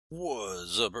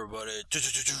What's up, everybody?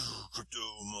 Crypto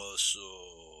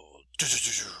Muscle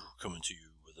coming to you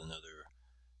with another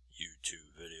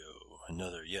YouTube video,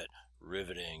 another yet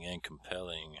riveting and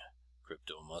compelling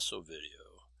Crypto Muscle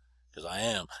video. Because I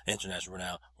am international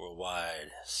now,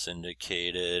 worldwide,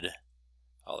 syndicated,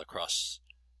 all across.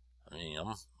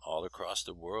 I'm all across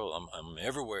the world. I'm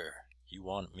everywhere you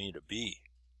want me to be.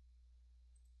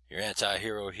 Your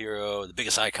anti-hero hero, the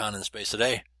biggest icon in space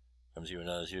today, comes to you with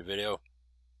another YouTube video.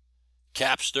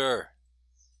 Capitster,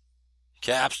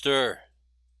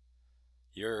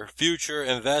 your future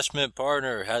investment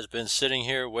partner has been sitting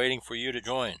here waiting for you to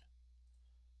join,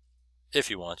 if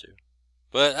you want to.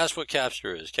 But that's what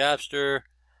Capitster is. Capitster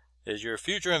is your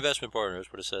future investment partner.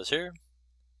 That's what it says here,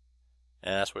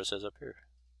 and that's what it says up here.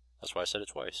 That's why I said it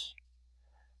twice.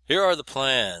 Here are the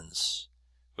plans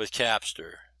with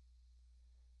Capitster.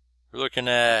 We're looking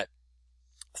at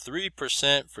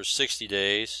 3% for 60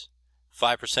 days.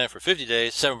 5% for 50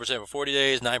 days, 7% for 40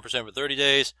 days, 9% for 30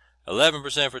 days,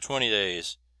 11% for 20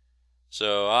 days.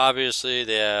 So obviously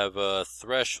they have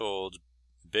threshold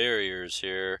barriers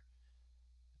here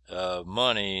of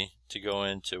money to go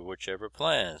into whichever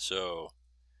plan. So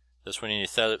this one you need a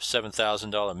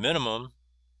 $7,000 minimum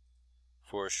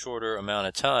for a shorter amount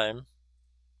of time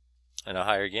and a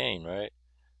higher gain, right?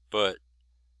 But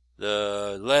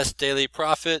the less daily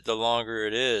profit, the longer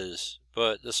it is,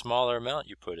 but the smaller amount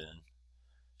you put in.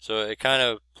 So it kind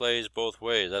of plays both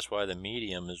ways. That's why the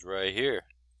medium is right here.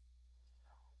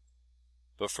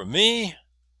 But for me,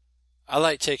 I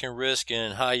like taking risk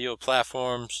in high yield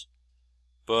platforms,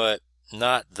 but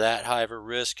not that high of a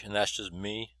risk, and that's just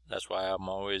me. That's why I'm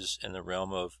always in the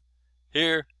realm of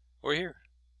here or here.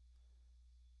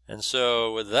 And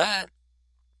so with that,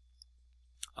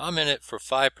 I'm in it for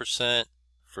 5%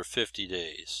 for 50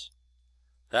 days.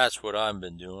 That's what I've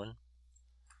been doing.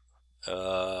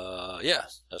 Yeah,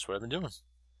 that's what I've been doing.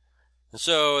 And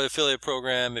so the affiliate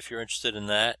program, if you're interested in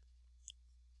that,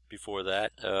 before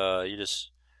that,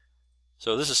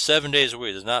 so this is 7 days a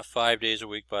week. It's not 5 days a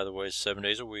week, by the way. It's 7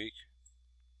 days a week.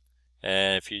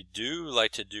 And if you do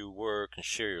like to do work and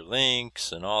share your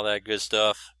links and all that good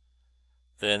stuff,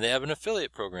 then they have an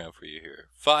affiliate program for you here.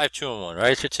 5 2-in-1,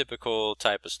 right? It's your typical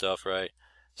type of stuff, right?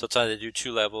 Sometimes they do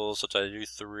 2 levels, sometimes they do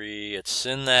 3. It's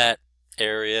in that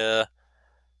area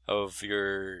of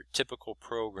your typical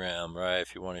program, right?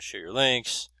 If you want to share your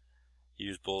links,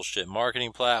 use bullshit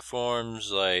marketing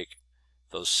platforms like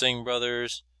those Singh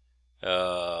brothers,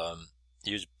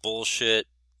 use bullshit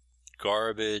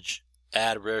garbage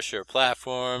ad register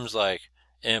platforms like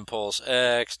Impulse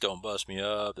X, Don't Bust Me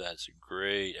Up. That's a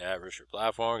great ad register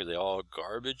platform because they all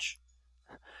garbage.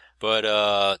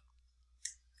 But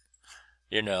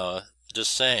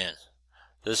just saying,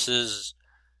 this is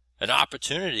an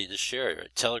opportunity to share, right?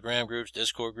 Telegram groups,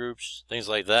 Discord groups, things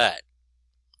like that.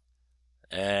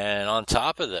 And on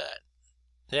top of that,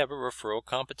 they have a referral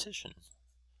competition.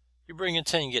 You bring in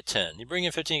 10, you get 10. You bring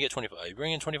in 15, you get 25. You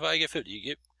bring in 25, you get 50. You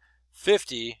get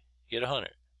 50, you get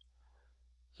 100.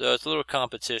 So it's a little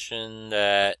competition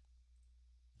that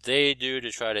they do to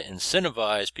try to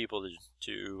incentivize people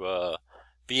to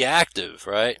be active,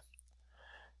 right?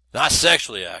 Not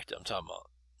sexually active, I'm talking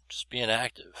about just being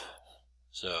active.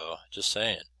 So, just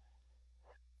saying.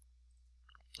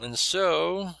 And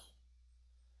so,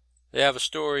 they have a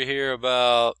story here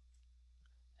about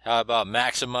how about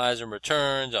maximizing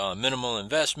returns on minimal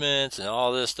investments and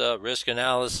all this stuff, risk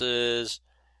analysis,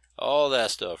 all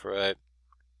that stuff, right?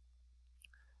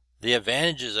 The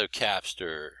advantages of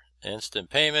Capitster, instant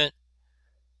payment.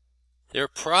 They're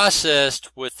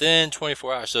processed within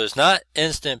 24 hours. So it's not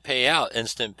instant payout,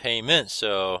 instant payment.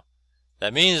 So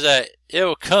that means that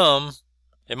it'll come.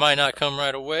 It might not come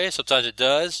right away. Sometimes it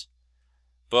does.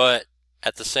 But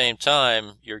at the same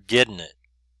time, you're getting it.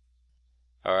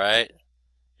 All right?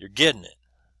 You're getting it.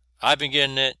 I've been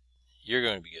getting it. You're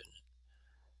going to be getting it.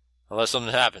 Unless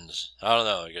something happens. I don't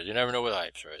know. Because you never know with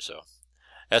hypes, right? So,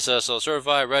 SSL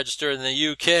certified, registered in the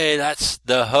UK. That's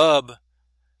the hub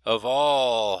of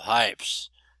all hypes.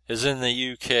 Is in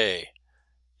the UK.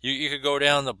 You could go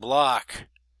down the block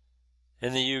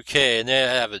in the UK and they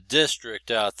have a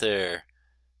district out there.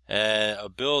 And a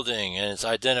building, and it's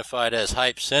identified as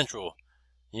Hype Central.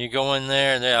 You go in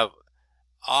there, and they have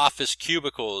office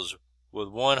cubicles with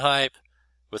one hype,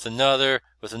 with another,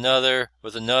 with another,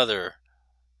 with another,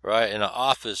 right? In an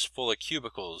office full of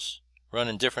cubicles,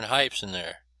 running different hypes in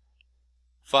there.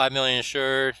 5 million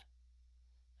insured,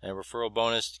 and referral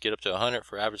bonus to get up to 100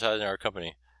 for advertising our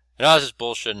company. And I was just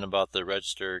bullshitting about the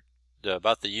registered,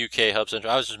 about the UK Hub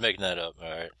Central. I was just making that up,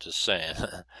 alright, just saying.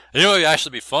 You know, it would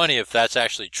actually be funny if that's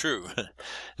actually true.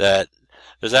 That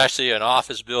there's actually an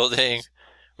office building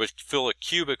full of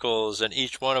cubicles, and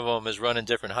each one of them is running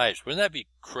different hypes. Wouldn't that be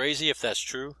crazy if that's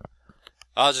true?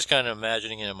 I was just kind of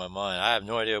imagining it in my mind. I have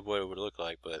no idea what it would look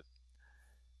like, but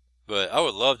I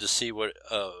would love to see what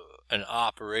an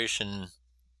operation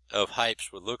of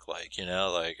hypes would look like. You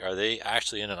know, like, are they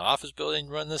actually in an office building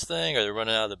running this thing? Are they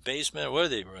running out of the basement? Where are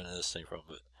they running this thing from?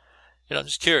 But you know, I'm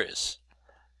just curious.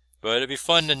 But it'd be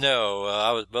fun to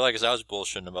know. But like I said, I was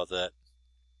bullshitting about that.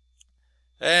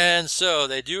 And so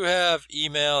they do have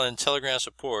email and Telegram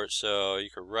support. So you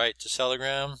could write to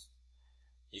Telegram.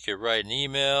 You could write an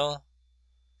email,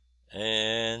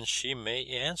 and she may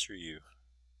answer you.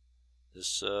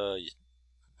 This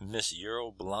Miss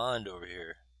Euro Blonde over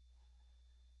here.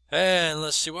 And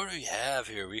let's see, what do we have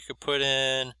here? We could put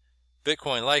in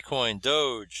Bitcoin, Litecoin,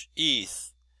 Doge,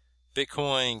 ETH,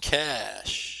 Bitcoin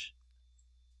Cash,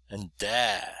 and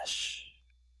Dash.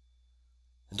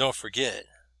 And don't forget,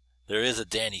 there is a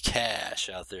Danny Cash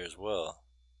out there as well.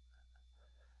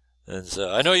 And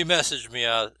so I know you messaged me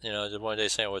out, you know, one day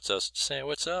saying what's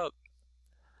up.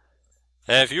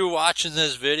 And if you're watching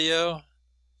this video,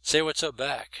 say what's up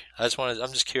back. I'm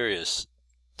just curious.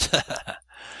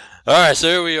 Alright, so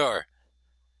here we are.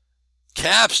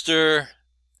 Capitster,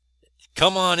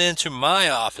 come on into my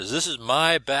office. This is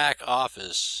my back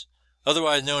office,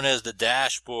 otherwise known as the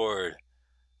dashboard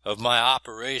of my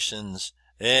operations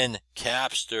in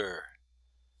Capitster.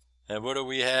 And what do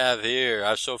we have here?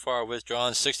 I've so far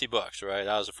withdrawn $60, right?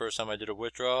 That was the first time I did a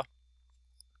withdrawal.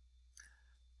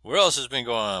 What else has been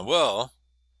going on? Well,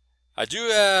 I do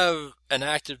have an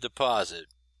active deposit.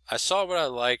 I saw what I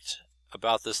liked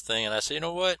about this thing, and I said, you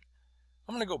know what?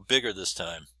 I'm going to go bigger this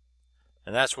time.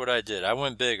 And that's what I did. I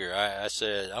went bigger. I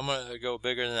said, I'm going to go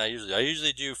bigger than I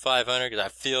usually do 500 because I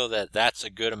feel that that's a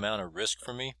good amount of risk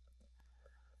for me.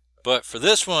 But for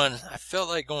this one, I felt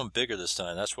like going bigger this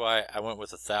time. That's why I went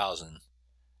with 1,000.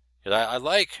 Because I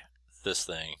like this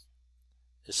thing.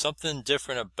 There's something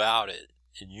different about it,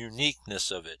 the uniqueness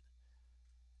of it.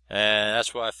 And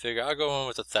that's why I figure I'll go in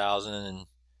with 1,000 and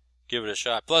give it a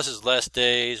shot. Plus it's less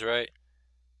days, right?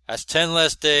 That's 10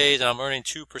 less days, and I'm earning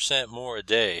 2% more a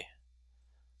day.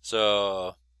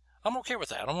 So I'm okay with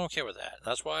that.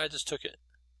 That's why I just took it.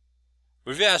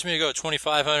 But if you asked me to go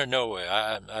 2,500, no way.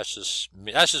 That's just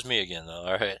me again, though.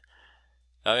 All right.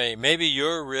 I mean, maybe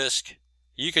your risk,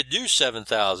 you could do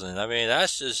 7,000. I mean,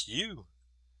 that's just you.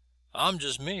 I'm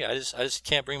just me. I just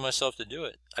can't bring myself to do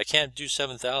it. I can't do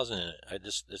 7,000 in it. I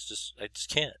just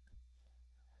can't.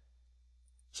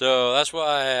 So that's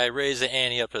why I raised the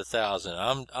ante up to 1,000.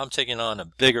 I'm taking on a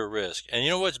bigger risk. And you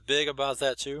know what's big about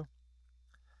that too?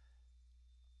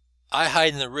 I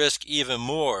heighten the risk even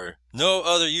more. No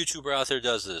other YouTuber out there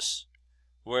does this.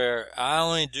 Where I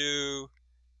only do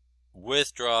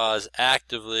withdrawals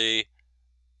actively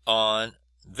on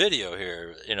video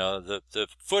here. You know, the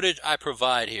footage I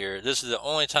provide here, this is the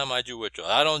only time I do withdrawal.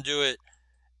 I don't do it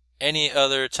any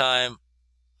other time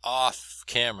off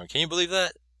camera. Can you believe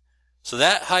that? So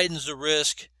that heightens the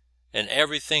risk in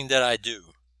everything that I do.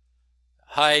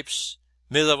 Hypes,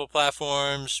 mid-level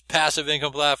platforms, passive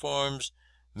income platforms,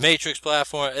 matrix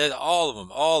platform, all of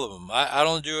them. I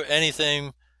don't do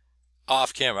anything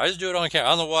off camera. I just do it on camera.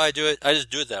 I don't know why I do it. I just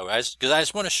do it that way. Because I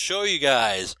just want to show you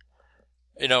guys,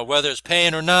 you know, whether it's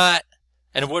paying or not,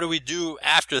 and what do we do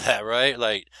after that, right?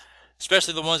 Like,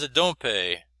 especially the ones that don't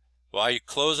pay. Why you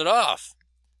close it off?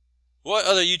 What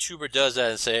other YouTuber does that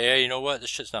and say, hey, you know what, this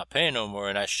shit's not paying no more,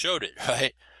 and I showed it,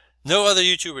 right? No other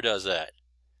YouTuber does that.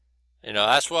 You know,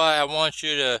 that's why I want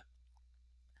you to,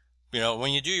 you know,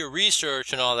 when you do your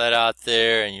research and all that out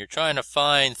there, and you're trying to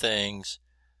find things,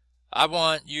 I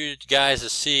want you guys to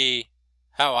see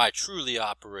how I truly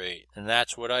operate, and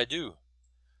that's what I do.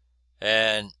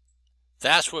 And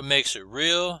that's what makes it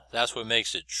real, that's what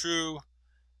makes it true,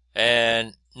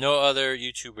 and no other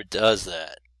YouTuber does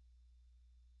that.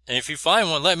 And if you find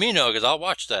one, let me know, because I'll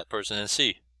watch that person and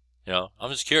see. You know, I'm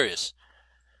just curious.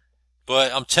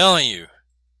 But I'm telling you,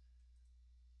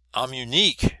 I'm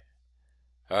unique.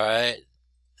 Alright?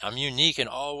 I'm unique in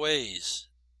all ways.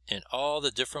 In all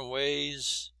the different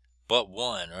ways but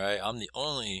one, right? I'm the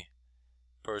only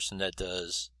person that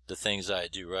does the things I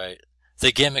do, right?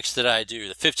 The gimmicks that I do,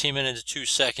 the 15 minutes to 2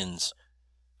 seconds.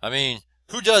 I mean,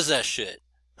 who does that shit?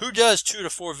 Who does 2 to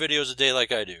 4 videos a day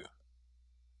like I do?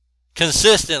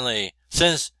 Consistently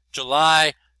since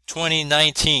July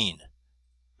 2019.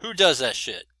 Who does that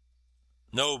shit?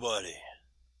 Nobody.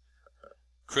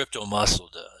 Crypto Muscle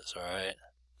does, alright?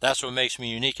 That's what makes me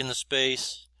unique in the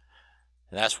space.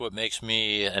 And that's what makes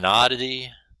me an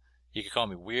oddity. You can call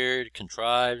me weird,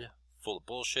 contrived, full of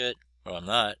bullshit. Well, I'm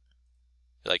not.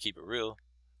 I keep it real.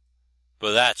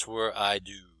 But that's where I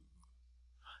do.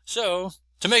 So,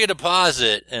 to make a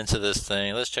deposit into this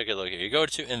thing, let's take a look here. You go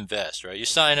to invest, right? You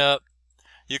sign up.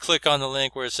 You click on the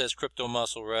link where it says Crypto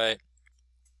Muscle, right?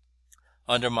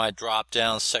 Under my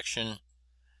drop-down section.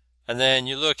 And then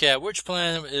you look at which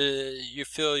plan you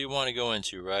feel you want to go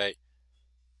into, right?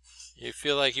 You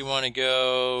feel like you want to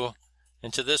go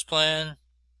into this plan,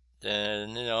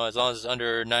 then, you know, as long as it's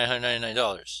under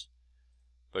 $999.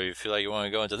 But if you feel like you want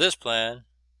to go into this plan,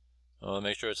 well,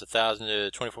 make sure it's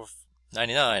 $1,000 to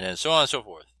 $24.99, and so on and so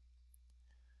forth.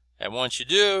 And once you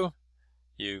do,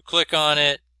 you click on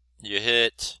it, you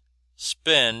hit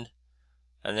spend,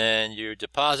 and then you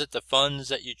deposit the funds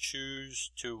that you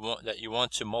choose to that you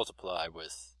want to multiply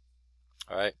with.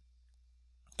 All right,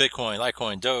 Bitcoin,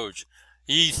 Litecoin, Doge,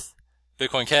 ETH,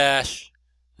 Bitcoin Cash,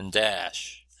 and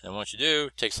Dash. And once you do,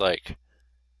 it takes like,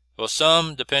 well,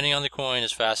 some, depending on the coin,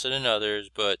 is faster than others,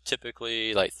 but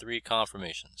typically like 3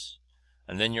 confirmations.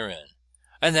 And then you're in.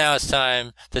 And now it's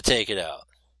time to take it out.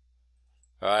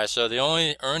 Alright, so the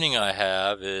only earning I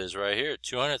have is right here,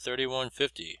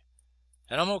 $231.50.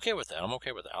 And I'm okay with that. I'm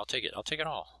okay with that. I'll take it. I'll take it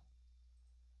all.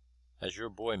 As your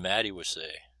boy Maddie would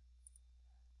say.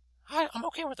 I'm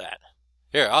okay with that.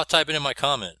 Here, I'll type it in my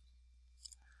comment.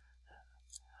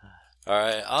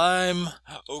 Alright, I'm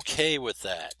okay with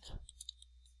that.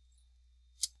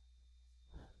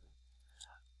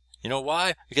 You know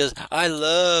why? Because I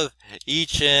love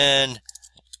each and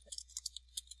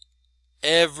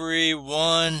every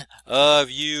one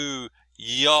of you,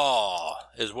 y'all,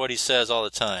 is what he says all the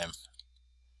time.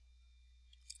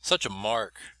 Such a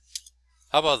mark.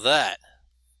 How about that?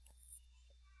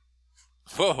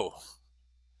 Whoa.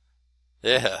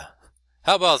 Yeah.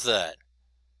 How about that?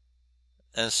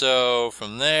 And so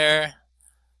from there,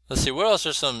 let's see, what else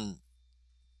are some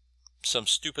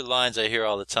stupid lines I hear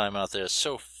all the time out there?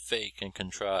 So fake and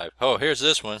contrived. Oh, here's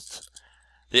this one.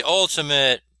 The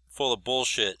ultimate full of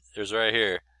bullshit is right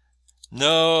here.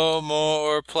 No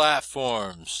more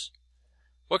platforms.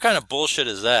 What kind of bullshit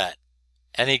is that?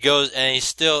 And he goes and he's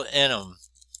still in them.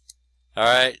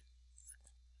 Alright?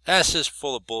 That's just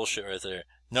full of bullshit right there.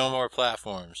 No more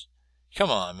platforms. Come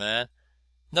on, man.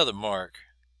 Another mark.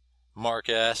 Mark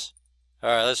ass.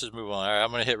 Alright, let's just move on. Alright,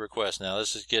 I'm going to hit request now.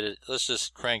 Let's just get it. Let's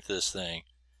just crank this thing.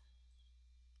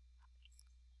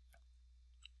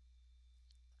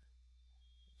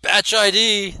 Batch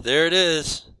ID. There it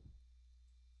is.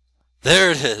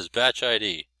 There it is. Batch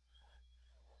ID.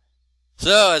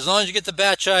 So, as long as you get the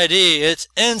batch ID, it's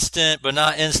instant, but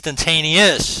not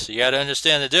instantaneous. You got to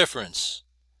understand the difference.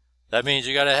 That means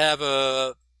you got to have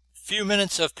a few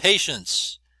minutes of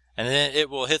patience, and then it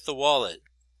will hit the wallet.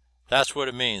 That's what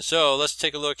it means. So, let's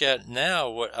take a look at now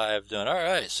what I've done.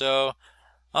 Alright, so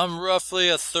I'm roughly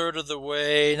a third of the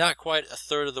way, not quite a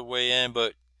third of the way in,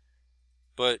 but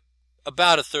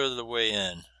about a third of the way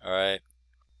in. Alright.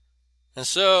 And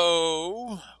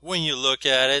so, when you look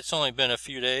at it, it's only been a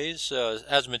few days, so it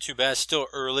hasn't been too bad. It's still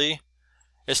early.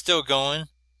 It's still going.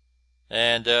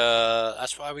 And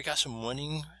that's why we got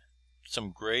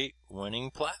some great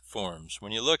winning platforms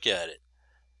when you look at it.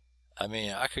 I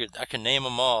mean, I could name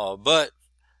them all, but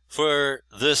for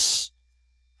this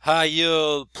high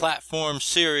yield platform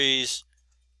series,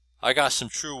 I got some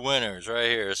true winners right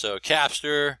here. So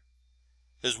Capitster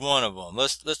is one of them.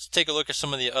 Let's take a look at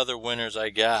some of the other winners I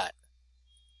got.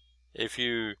 If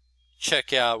you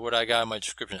check out what I got in my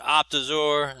description.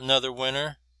 Optazor, another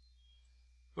winner.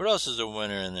 What else is a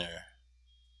winner in there?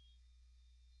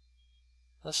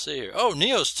 Let's see here. Oh,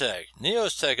 Neostech.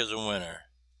 Neostech is a winner.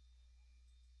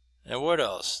 And what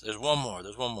else? There's one more.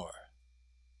 There's one more.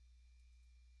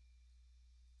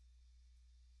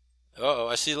 Uh-oh,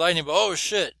 I see lightning. Oh,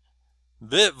 shit.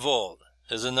 BitVolt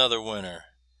is another winner.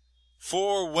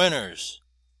 4 winners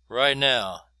right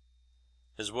now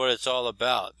is what it's all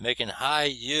about. Making high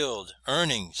yield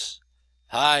earnings.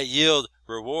 High yield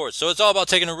rewards. So it's all about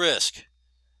taking a risk.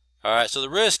 Alright, so the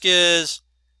risk is,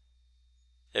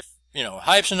 if, you know,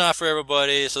 hypes are not for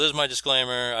everybody. So this is my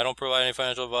disclaimer. I don't provide any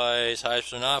financial advice.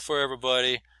 Hypes are not for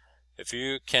everybody. If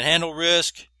you can handle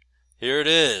risk, here it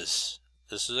is.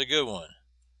 This is a good one.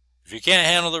 If you can't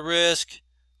handle the risk,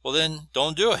 well then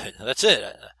don't do it. That's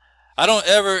it. I don't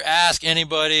ever ask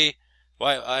anybody,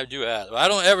 well, I do ask, I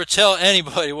don't ever tell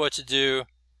anybody what to do.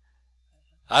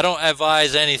 I don't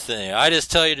advise anything. I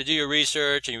just tell you to do your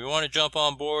research, and if you want to jump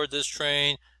on board this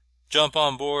train, jump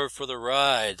on board for the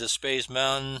ride to Space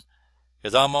Mountain,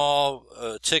 because I'm all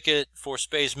ticket for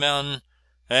Space Mountain.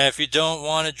 And if you don't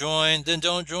want to join, then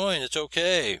don't join. It's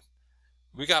okay.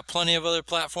 We got plenty of other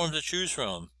platforms to choose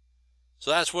from.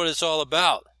 So that's what it's all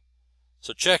about.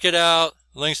 So check it out.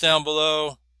 Links down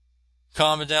below.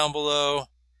 Comment down below.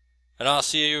 And I'll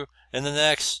see you in the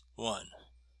next one.